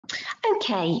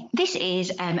Okay, this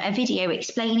is a video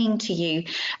explaining to you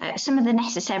some of the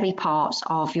necessary parts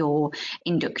of your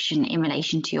induction in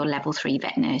relation to your Level 3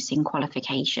 vet nursing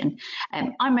qualification.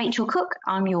 I'm Rachel Cook,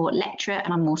 I'm your lecturer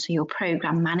and I'm also your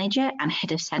programme manager and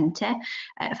head of centre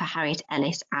for Harriet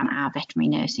Ellis and our veterinary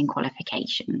nursing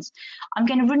qualifications. I'm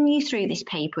going to run you through this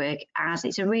paperwork as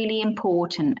it's a really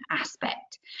important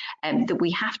aspect that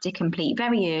we have to complete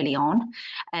very early on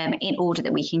in order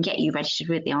that we can get you registered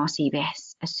with the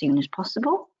RCVS as soon as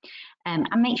possible and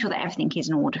make sure that everything is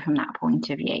in order from that point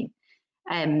of view.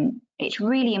 It's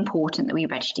really important that we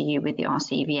register you with the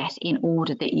RCVS in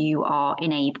order that you are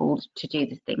enabled to do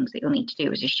the things that you'll need to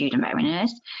do as a student veterinary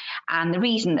nurse. And the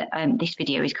reason that this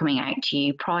video is coming out to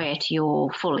you prior to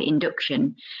your full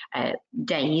induction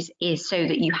days is so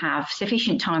that you have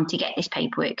sufficient time to get this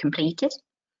paperwork completed,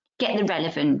 get the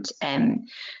relevant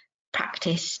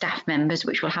practice staff members,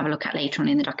 which we'll have a look at later on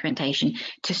in the documentation,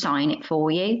 to sign it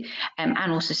for you, and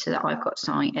also so that I've got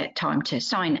time to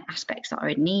sign aspects that I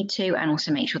would need to, and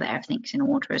also make sure that everything's in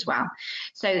order as well.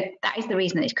 So that is the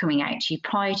reason that it's coming out to you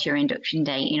prior to your induction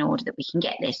day, in order that we can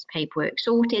get this paperwork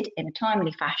sorted in a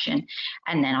timely fashion,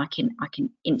 and then I can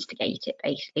instigate it.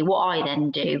 Basically, what I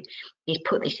then do is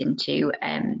put this into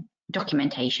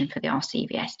documentation for the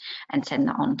RCVS and send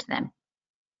that on to them.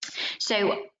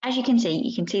 So as you can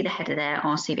see the header there,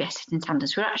 RCVS Setting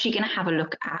Standards. We're actually going to have a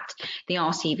look at the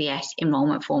RCVS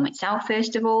enrolment form itself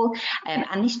first of all,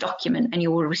 and this document, and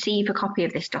you will receive a copy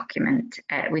of this document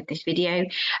with this video,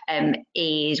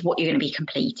 is what you're going to be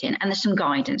completing, and there's some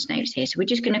guidance notes here, so we're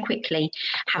just going to quickly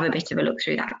have a bit of a look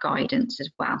through that guidance as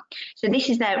well. So this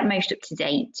is their most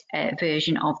up-to-date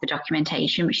version of the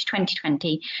documentation, which is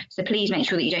 2020, so please make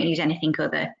sure that you don't use anything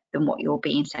other than what you're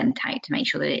being sent out to make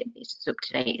sure that it's as up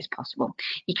to date as possible.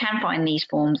 You can find these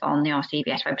forms on the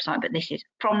RCVS website, but this is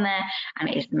from there and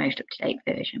it is the most up to date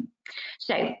version.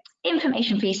 So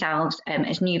information for yourselves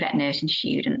as new vet nursing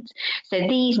students. So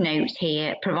these notes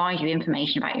here provide you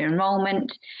information about your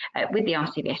enrolment with the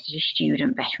RCVS as a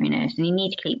student veterinary nurse, and you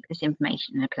need to keep this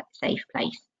information in a safe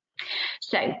place.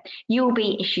 So you'll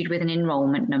be issued with an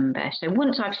enrolment number. So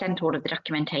once I've sent all of the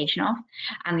documentation off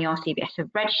and the RCVS have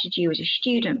registered you as a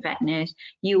student vet nurse,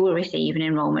 you will receive an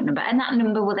enrolment number, and that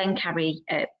number will then carry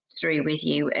through with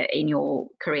you in your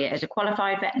career as a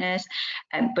qualified vet nurse,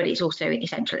 but it's also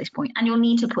essential at this point, and you'll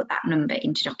need to put that number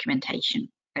into documentation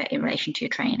in relation to your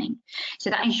training.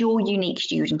 So that is your unique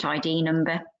student ID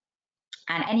number,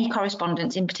 and any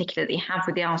correspondence in particular that you have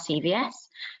with the RCVS,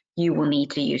 you will need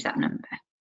to use that number.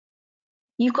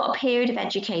 You've got a period of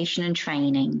education and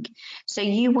training, so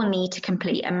you will need to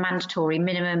complete a mandatory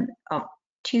minimum of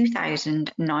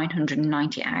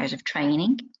 2,990 hours of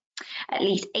training. At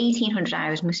least 1,800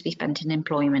 hours must be spent in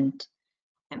employment,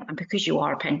 and because you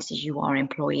are apprentices, you are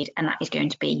employed, and that is going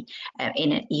to be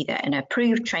in either an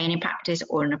approved training practice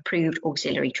or an approved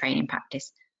auxiliary training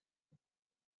practice.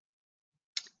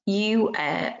 You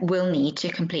will need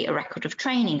to complete a record of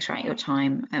training throughout your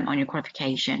time on your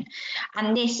qualification,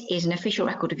 and this is an official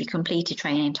record of your completed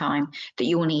training time that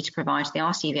you will need to provide to the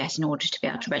RCVS in order to be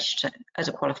able to register as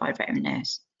a qualified veterinary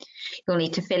nurse. You'll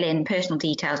need to fill in personal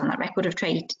details on that record of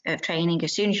training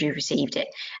as soon as you've received it,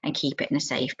 and keep it in a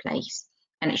safe place,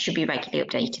 and it should be regularly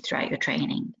updated throughout your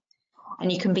training.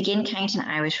 And you can begin counting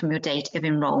hours from your date of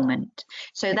enrolment.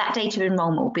 So that date of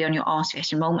enrolment will be on your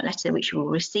RCVS enrolment letter, which you will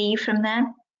receive from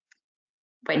them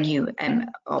when you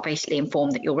are basically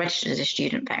informed that you're registered as a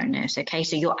student veterinary nurse. Okay,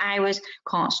 so your hours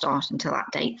can't start until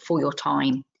that date for your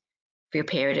time, for your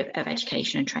period of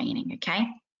education and training. Okay,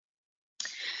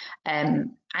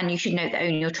 and you should note that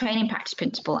only your training practice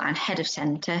principal and head of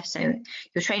centre, so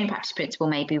your training practice principal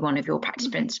may be one of your practice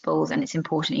principals, and it's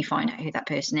important you find out who that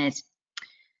person is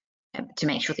to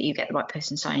make sure that you get the right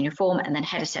person signing your form. And then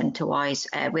head of centre wise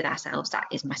with ourselves, that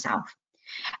is myself,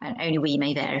 and only we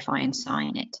may verify and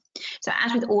sign it. So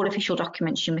as with all official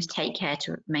documents, you must take care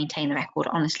to maintain the record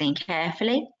honestly and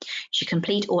carefully. You should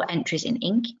complete all entries in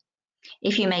ink.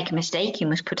 If you make a mistake, you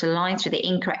must put a line through the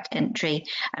incorrect entry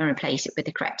and replace it with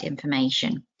the correct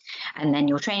information. And then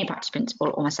your training practice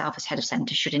principal or myself as head of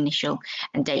centre should initial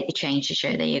and date the change to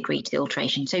show they agree to the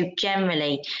alteration. So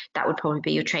generally, that would probably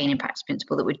be your training practice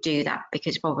principal that would do that,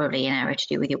 because it's probably an error to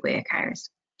do with your work hours.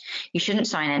 You shouldn't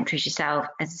sign entries yourself.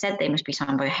 As I said, they must be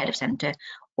signed by a head of centre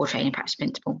or training practice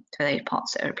principal for those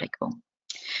parts that are applicable.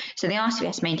 So the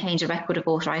RCVS maintains a record of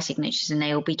authorised signatures, and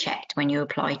they will be checked when you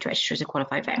apply to register as a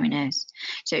qualified veterinary nurse.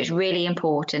 So it's really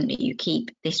important that you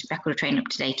keep this record of training up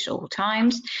to date at all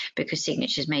times, because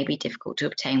signatures may be difficult to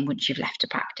obtain once you've left a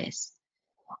practice.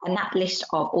 And that list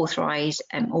of authorised,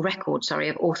 or record, sorry,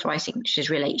 of authorised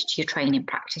signatures relates to your training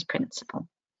practice principal.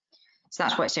 So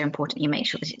that's why it's so important you make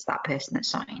sure that it's that person that's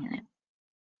signing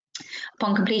it.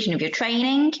 Upon completion of your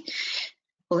training,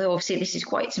 although obviously this is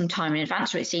quite some time in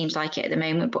advance, or it seems like it at the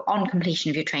moment, but on completion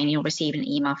of your training, you'll receive an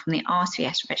email from the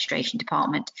RCVS registration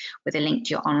department with a link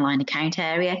to your online account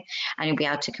area, and you'll be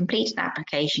able to complete an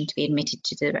application to be admitted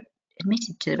to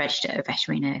the Register of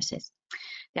Veterinary Nurses.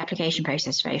 The application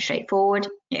process is very straightforward.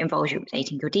 It involves you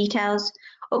updating your details,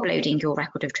 uploading your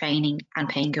record of training, and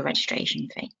paying your registration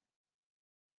fee.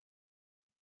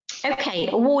 Okay,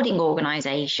 awarding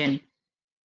organisation.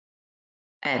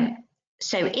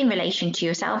 So in relation to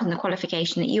yourself and the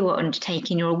qualification that you are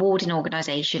undertaking, your awarding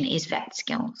organisation is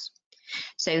VetSkills.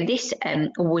 So this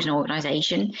awarding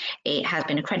organisation, it has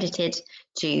been accredited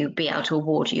to be able to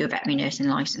award you a veterinary nursing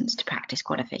licence to practice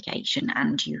qualification,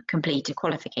 and you complete a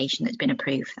qualification that's been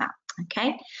approved for that.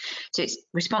 Okay, so it's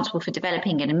responsible for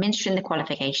developing and administering the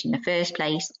qualification in the first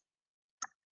place,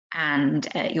 and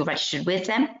you're registered with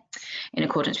them in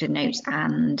accordance with notes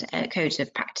and codes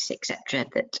of practice, etc.,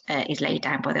 that is laid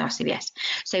down by the RCVS.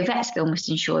 So VetSkill must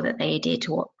ensure that they adhere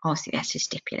to what RCVS is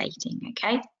stipulating.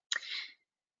 Okay.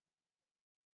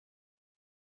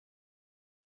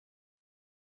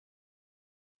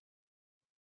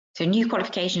 So new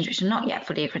qualifications which are not yet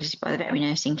fully accredited by the Veterinary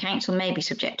Nursing Council may be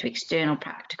subject to external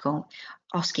practical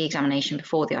OSCE examination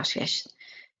before the RCVS,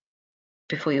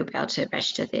 before you'll be able to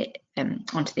register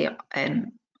onto the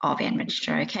RVN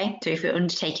register. Okay, so if you're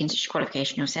undertaking such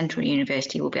qualification, your centre or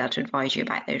university will be able to advise you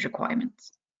about those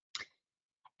requirements.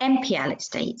 MPL, it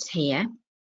states here,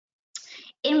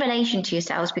 in relation to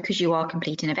yourselves, because you are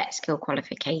completing a VetSkill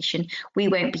qualification, we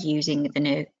won't be using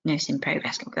the nursing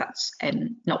progress log. That's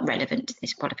not relevant to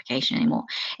this qualification anymore.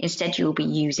 Instead, you will be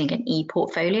using an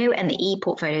e-portfolio, and the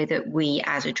e-portfolio that we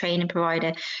as a training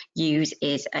provider use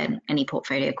is an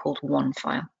e-portfolio called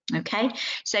OneFile. Okay,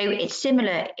 so it's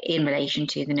similar in relation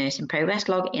to the nursing progress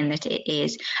log in that it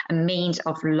is a means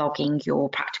of logging your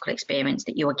practical experience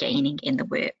that you are gaining in the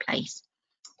workplace.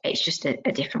 It's just a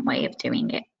different way of doing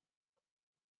it.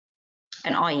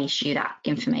 And I issue that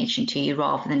information to you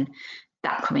rather than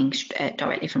that coming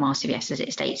directly from RCVS, as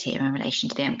it states here in relation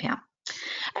to the MPL.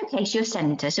 Okay, so your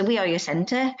centre. So we are your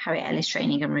centre, Harriet Ellis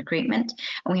Training and Recruitment,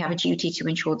 and we have a duty to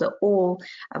ensure that all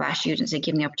of our students are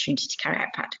given the opportunity to carry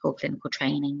out practical clinical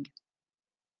training.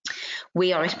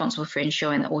 We are responsible for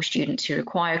ensuring that all students who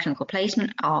require clinical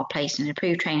placement are placed in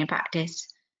approved training practice,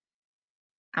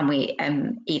 and we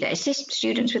either assist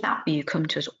students with that or you come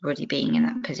to us already being in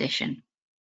that position.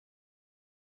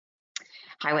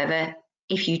 However,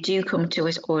 if you do come to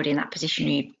us already in that position,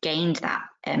 you've gained that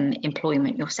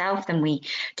employment yourself, then we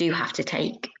do have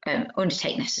to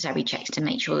undertake necessary checks to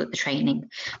make sure that the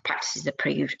training practice is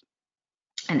approved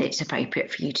and it's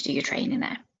appropriate for you to do your training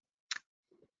there.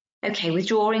 Okay,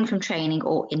 withdrawing from training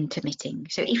or intermitting.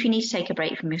 So if you need to take a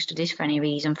break from your studies for any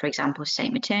reason, for example, to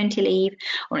take maternity leave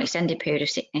or an extended period of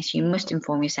sickness, you must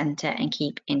inform your centre and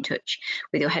keep in touch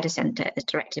with your head of centre as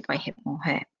directed by him or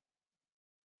her.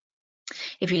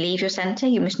 If you leave your centre,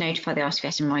 you must notify the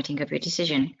RCVS in writing of your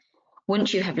decision.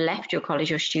 Once you have left your college,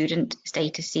 your student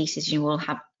status ceases and you will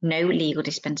have no legal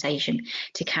dispensation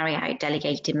to carry out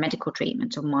delegated medical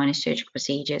treatments or minor surgical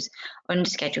procedures under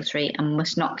Schedule 3 and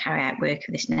must not carry out work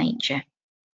of this nature.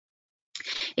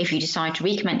 If you decide to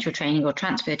recommence your training or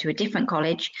transfer to a different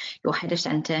college, your head of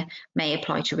centre may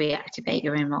apply to reactivate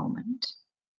your enrolment.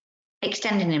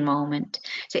 Extending enrolment.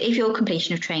 So if your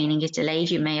completion of training is delayed,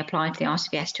 you may apply to the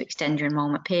RCVS to extend your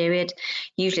enrolment period.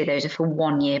 Usually those are for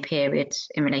 1 year periods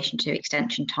in relation to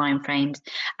extension timeframes,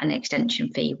 and the extension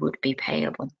fee would be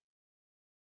payable.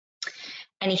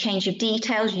 Any change of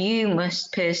details, you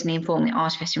must personally inform the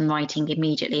RCVS in writing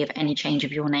immediately of any change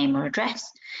of your name or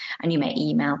address, and you may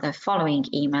email the following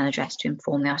email address to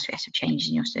inform the RCVS of changes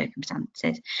in your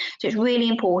circumstances. So it's really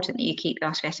important that you keep the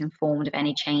RCVS informed of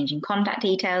any change in contact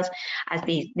details, as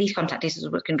these contact details are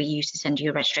going to be used to send you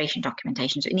your registration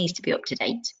documentation, so it needs to be up to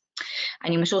date.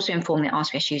 And you must also inform the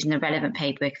RCVS using the relevant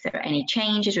paperwork if there are any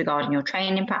changes regarding your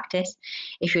training practice,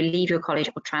 if you leave your college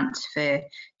or transfer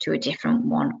to a different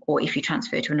one, or if you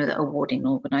transfer to another awarding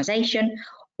organisation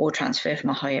or transfer from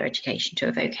a higher education to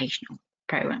a vocational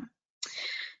programme.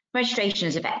 Registration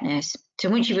as a vet nurse. So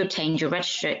once you've obtained your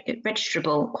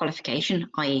registrable qualification,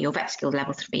 i.e. your VetSkill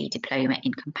Level 3 diploma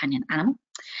in companion animal,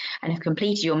 and have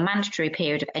completed your mandatory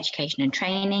period of education and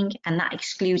training, and that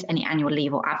excludes any annual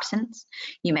leave or absence,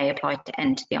 you may apply to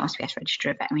enter the RCVS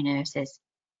Register of Veterinary Nurses.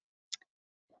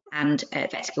 And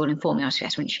VetSkill will inform the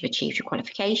RCVS once you've achieved your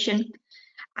qualification,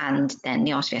 and then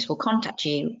the RCVS will contact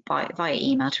you via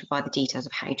email to provide the details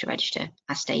of how to register,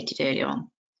 as stated earlier on.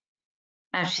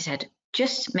 As we said,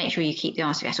 just make sure you keep the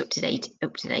RCVS up to date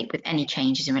with any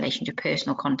changes in relation to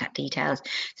personal contact details,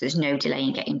 so there's no delay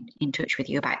in getting in touch with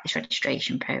you about this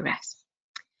registration progress.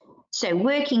 So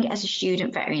working as a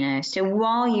student veterinary nurse. So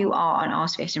while you are an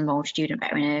RCVS enrolled student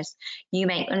veterinary nurse, you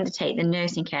may undertake the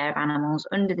nursing care of animals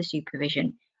under the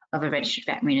supervision of a registered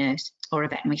veterinary nurse or a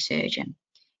veterinary surgeon.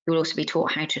 You will also be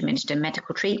taught how to administer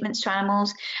medical treatments to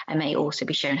animals and may also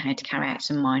be shown how to carry out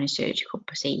some minor surgical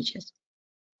procedures.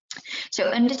 So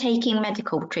undertaking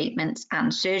medical treatments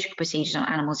and surgical procedures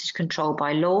on animals is controlled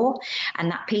by law,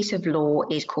 and that piece of law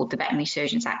is called the Veterinary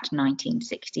Surgeons Act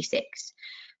 1966.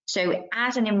 So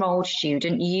as an enrolled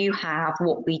student, you have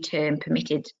what we term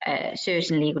permitted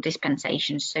certain legal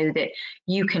dispensations so that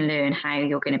you can learn how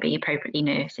you're going to be appropriately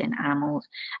nursing animals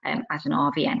as an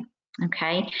RVN.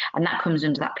 Okay, and that comes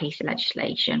under that piece of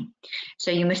legislation. So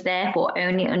you must therefore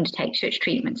only undertake such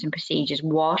treatments and procedures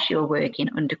whilst you're working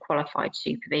under qualified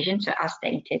supervision. So as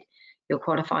stated, your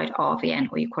qualified RVN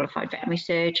or your qualified veterinary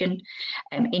surgeon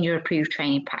in your approved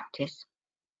training practice,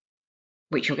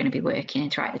 which you're going to be working in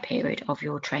throughout the period of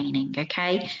your training.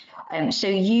 Okay, so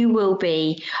you will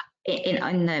be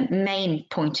in the main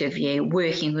point of view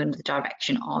working under the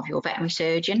direction of your veterinary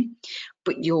surgeon,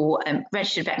 but your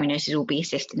registered veterinary nurses will be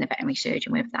assisting the veterinary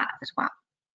surgeon with that as well.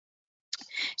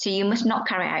 So you must not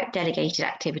carry out delegated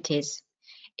activities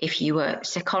if you were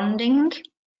seconding,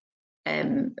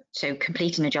 so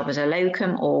completing a job as a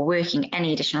locum or working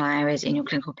any additional hours in your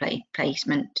clinical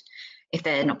placement if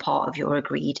they're not part of your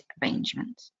agreed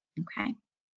arrangements. Okay.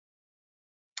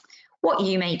 What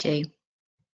you may do.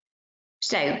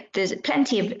 So there's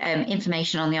plenty of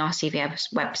information on the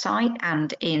RCVS website,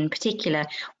 and in particular,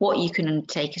 what you can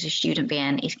undertake as a student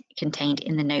VN is contained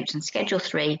in the notes on Schedule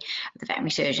 3 of the Veterinary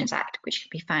Surgeons Act, which can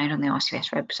be found on the RCVS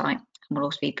website and will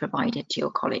also be provided to your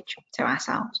college, so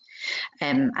ourselves.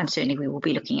 And certainly we will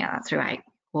be looking at that throughout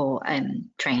your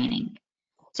training.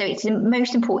 So it's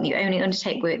most important that you only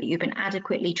undertake work that you've been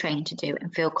adequately trained to do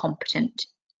and feel competent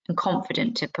and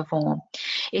confident to perform.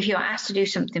 If you're asked to do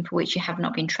something for which you have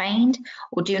not been trained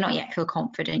or do not yet feel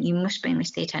confident, you must bring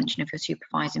this to the attention of your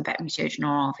supervising veterinary surgeon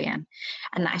or RVN.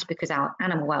 And that is because our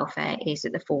animal welfare is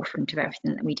at the forefront of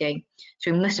everything that we do.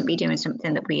 So we mustn't be doing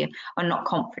something that we are not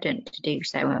confident to do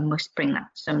so, and must bring that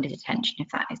to somebody's attention if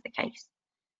that is the case.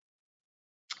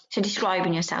 So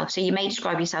describing yourself. So you may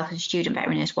describe yourself as a student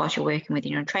veterinary nurse whilst you're working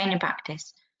within your training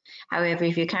practice. However,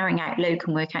 if you're carrying out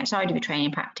locum work outside of your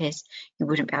training practice, you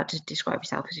wouldn't be able to describe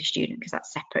yourself as a student because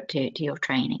that's separate to your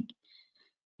training.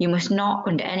 You must not,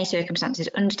 under any circumstances,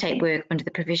 undertake work under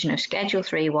the provision of Schedule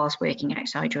 3 whilst working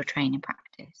outside your training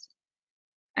practice.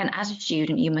 And as a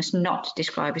student, you must not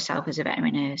describe yourself as a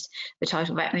veterinary nurse. The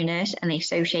title veterinary nurse and the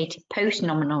associated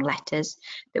post-nominal letters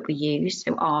that we use,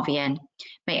 so RVN,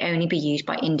 may only be used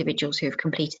by individuals who have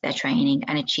completed their training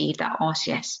and achieved that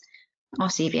RCVS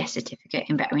certificate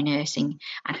in veterinary nursing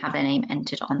and have their name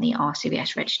entered on the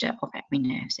RCVS Register of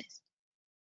Veterinary Nurses.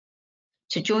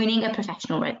 So joining a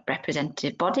professional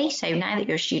representative body. So now that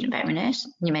you're a student veterinary nurse,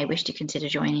 you may wish to consider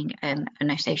joining an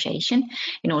association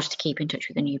in order to keep in touch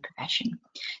with a new profession.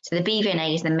 So the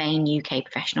BVNA is the main UK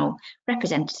professional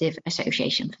representative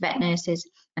association for vet nurses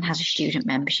and has a student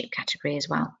membership category as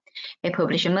well. They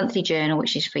publish a monthly journal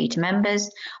which is free to members,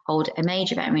 hold a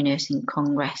major veterinary nursing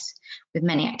congress with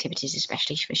many activities,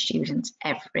 especially for students,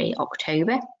 every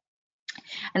October.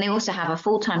 And they also have a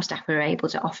full-time staff who are able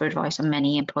to offer advice on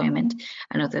many employment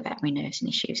and other veterinary nursing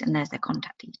issues, and there's their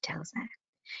contact details there.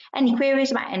 Any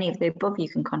queries about any of the above, you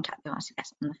can contact the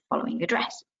RCVS on the following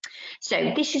address.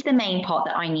 So this is the main part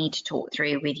that I need to talk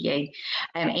through with you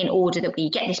in order that we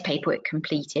get this paperwork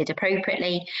completed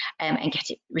appropriately and get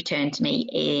it returned to me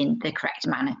in the correct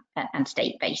manner and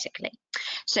state basically.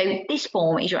 So this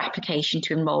form is your application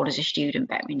to enrol as a student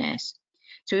veterinary nurse.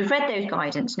 So we've read those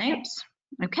guidance notes.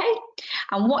 Okay,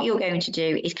 and what you're going to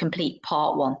do is complete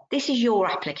part 1. This is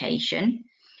your application.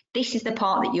 This is the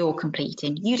part that you're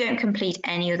completing. You don't complete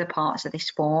any other parts of this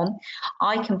form.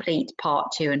 I complete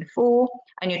part 2 and 4,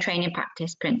 and your training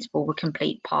practice principal will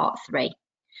complete part 3.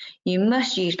 You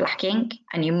must use black ink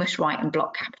and you must write in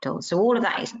block capitals. So all of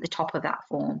that is at the top of that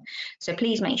form. So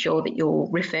please make sure that you're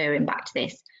referring back to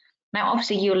this. Now,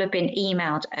 obviously, you'll have been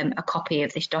emailed a copy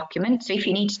of this document. So if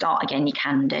you need to start again, you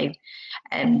can do.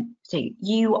 So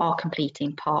you are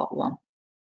completing part 1.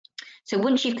 So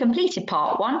once you've completed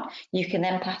part 1, you can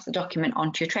then pass the document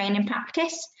on to your training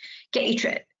practice, get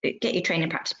your training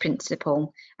practice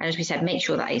principal. And as we said, make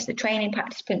sure that is the training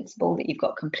practice principal that you've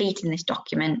got completing this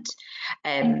document.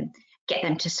 Get get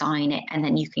them to sign it, and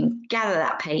then you can gather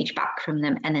that page back from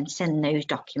them and then send those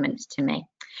documents to me.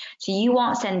 So you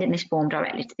aren't sending this form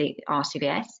directly to the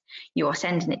RCVS, you are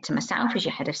sending it to myself as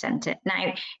your head of centre.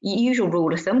 Now, usual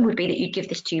rule of thumb would be that you'd give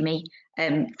this to me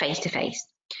face to face.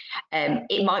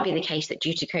 It might be the case that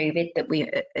due to COVID that we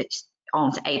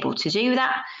aren't able to do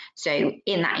that. So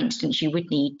in that instance, you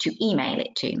would need to email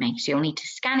it to me. So you'll need to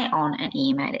scan it on and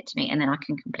email it to me, and then I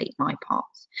can complete my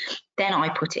parts. Then I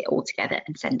put it all together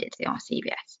and send it to the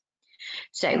RCVS.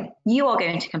 So you are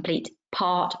going to complete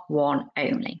part 1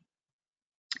 only.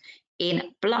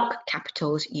 In block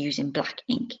capitals using black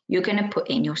ink, you're going to put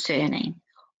in your surname,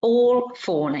 all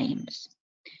 4 names.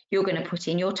 You're going to put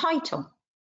in your title,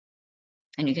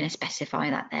 and you're going to specify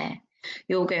that there.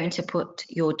 You're going to put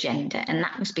your gender, and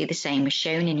that must be the same as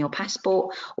shown in your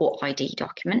passport or ID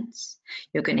documents.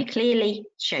 You're going to clearly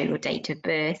show your date of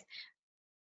birth.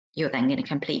 You're then going to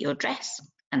complete your address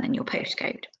and then your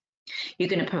postcode. You're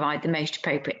going to provide the most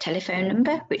appropriate telephone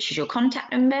number, which is your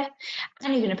contact number,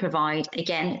 and you're going to provide,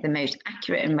 again, the most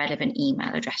accurate and relevant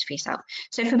email address for yourself.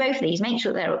 So for both of these, make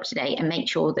sure they're up to date and make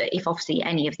sure that if obviously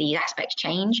any of these aspects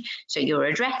change, so your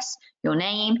address, your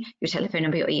name, your telephone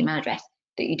number, your email address,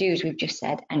 that you do as we've just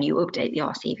said, and you update the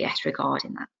RCVS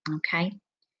regarding that, okay?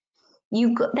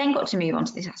 You've then got to move on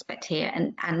to this aspect here,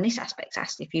 and this aspect's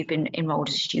asked if you've been enrolled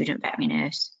as a student veterinary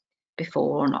nurse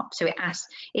before or not. So it asks,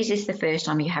 is this the first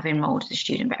time you have enrolled as a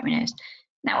student veterinary nurse?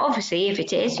 Now, obviously, if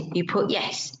it is, you put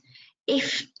yes.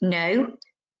 If no,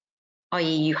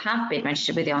 i.e. you have been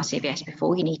registered with the RCVS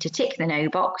before, you need to tick the no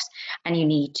box, and you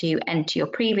need to enter your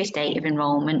previous date of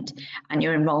enrolment and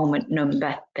your enrolment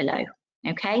number below.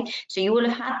 Okay, so you will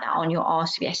have had that on your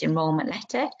RCVS enrolment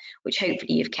letter, which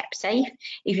hopefully you've kept safe.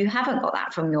 If you haven't got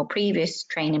that from your previous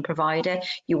training provider,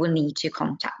 you will need to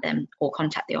contact them or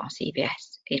contact the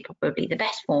RCVS. Is probably the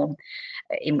best form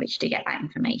in which to get that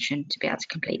information to be able to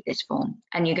complete this form.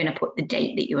 And you're going to put the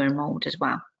date that you're enrolled as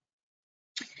well.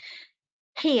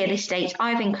 Here, this states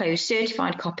I've enclosed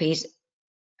certified copies,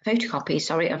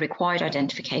 photocopies, of required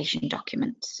identification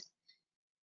documents.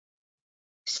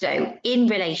 So in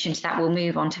relation to that, we'll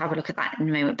move on to have a look at that in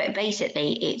a moment. But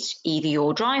basically, it's either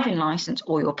your driving license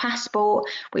or your passport,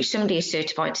 which somebody is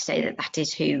certified to say that that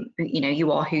is who,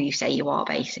 you are who you say you are,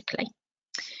 basically.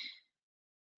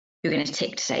 You're going to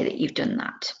tick to say that you've done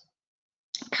that.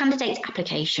 Candidate's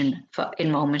application for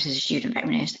enrolment as a student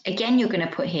veterinary nurse. Again, you're going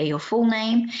to put here your full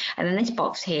name, and then this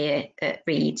box here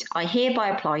reads, I hereby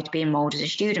apply to be enrolled as a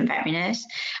student veterinary nurse.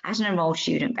 As an enrolled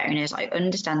student veterinary nurse, I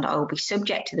understand that I will be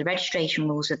subject to the registration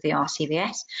rules of the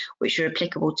RCVS, which are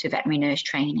applicable to veterinary nurse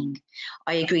training.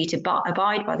 I agree to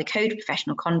abide by the Code of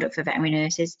Professional Conduct for Veterinary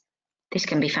Nurses. This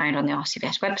can be found on the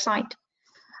RCVS website.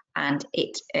 And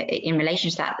in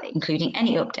relation to that, including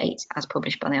any updates as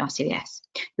published by the RCVS.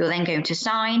 You're then going to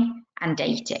sign and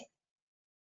date it.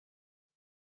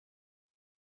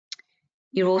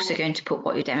 You're also going to put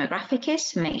what your demographic is,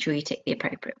 so make sure you tick the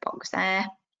appropriate box there.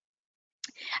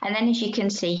 And then as you can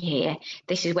see here,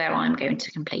 this is where I'm going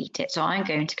to complete it. So I'm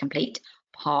going to complete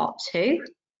part 2.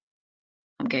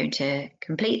 I'm going to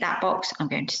complete that box, I'm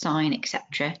going to sign,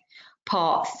 etc.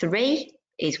 Part 3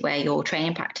 is where your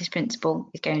training practice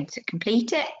principal is going to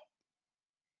complete it.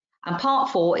 And part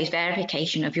 4 is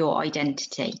verification of your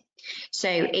identity. So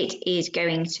it is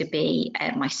going to be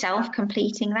myself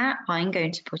completing that. I'm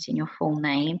going to put in your full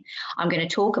name. I'm going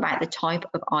to talk about the type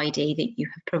of ID that you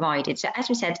have provided. So as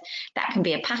we said, that can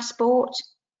be a passport,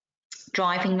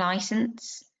 driving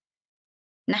license,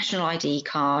 national ID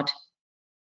card,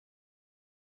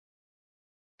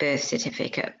 birth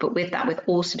certificate, but with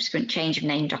all subsequent change of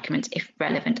name documents if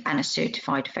relevant, and a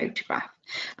certified photograph.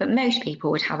 But most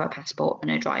people would have a passport and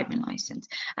a driving license,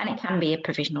 and it can be a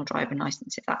provisional driving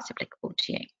license if that's applicable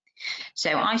to you.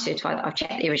 So I certify that I've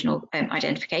checked the original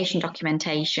identification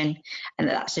documentation and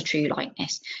that's a true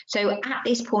likeness. So at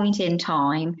this point in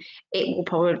time, it will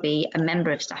probably be a member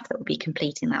of staff that will be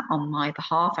completing that on my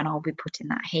behalf, and I'll be putting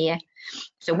that here.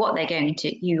 So what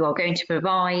you are going to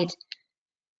provide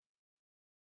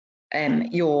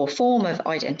your form of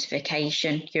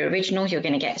identification, your original. You're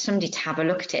going to get somebody to have a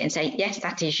look at it and say, yes,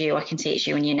 that is you, I can see it's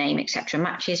you, and your name, etc.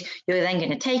 matches. You're then going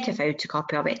to take a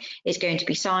photocopy of it. It's going to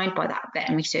be signed by that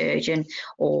veterinary surgeon,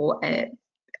 or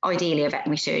ideally a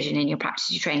veterinary surgeon in your practice.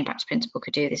 Your training practice principal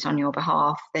could do this on your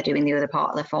behalf. They're doing the other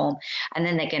part of the form, and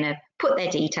then they're going to put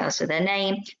their details, so their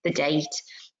name, the date,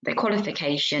 their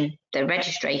qualification, their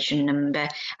registration number,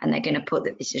 and they're going to put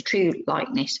that this is a true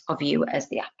likeness of you as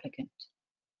the applicant.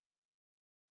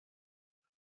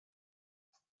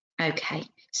 Okay,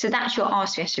 So that's your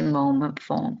RCVS enrolment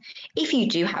form. If you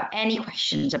do have any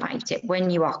questions about it when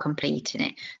you are completing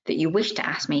it that you wish to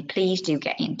ask me, please do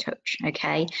get in touch,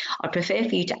 okay? I'd prefer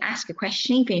for you to ask a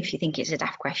question, even if you think it's a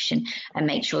daft question, and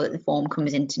make sure that the form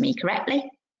comes into me correctly,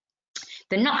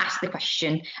 than not ask the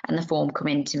question and the form come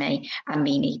into me and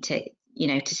me need to,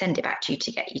 to send it back to you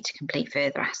to get you to complete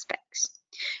further aspects.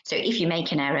 So if you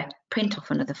make an error, print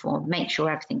off another form, make sure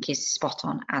everything is spot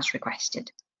on as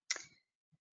requested.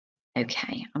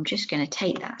 Okay, I'm just going to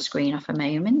take that screen off a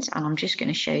moment and I'm just going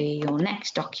to show you your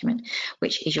next document,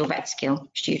 which is your VetSkill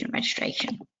student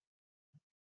registration.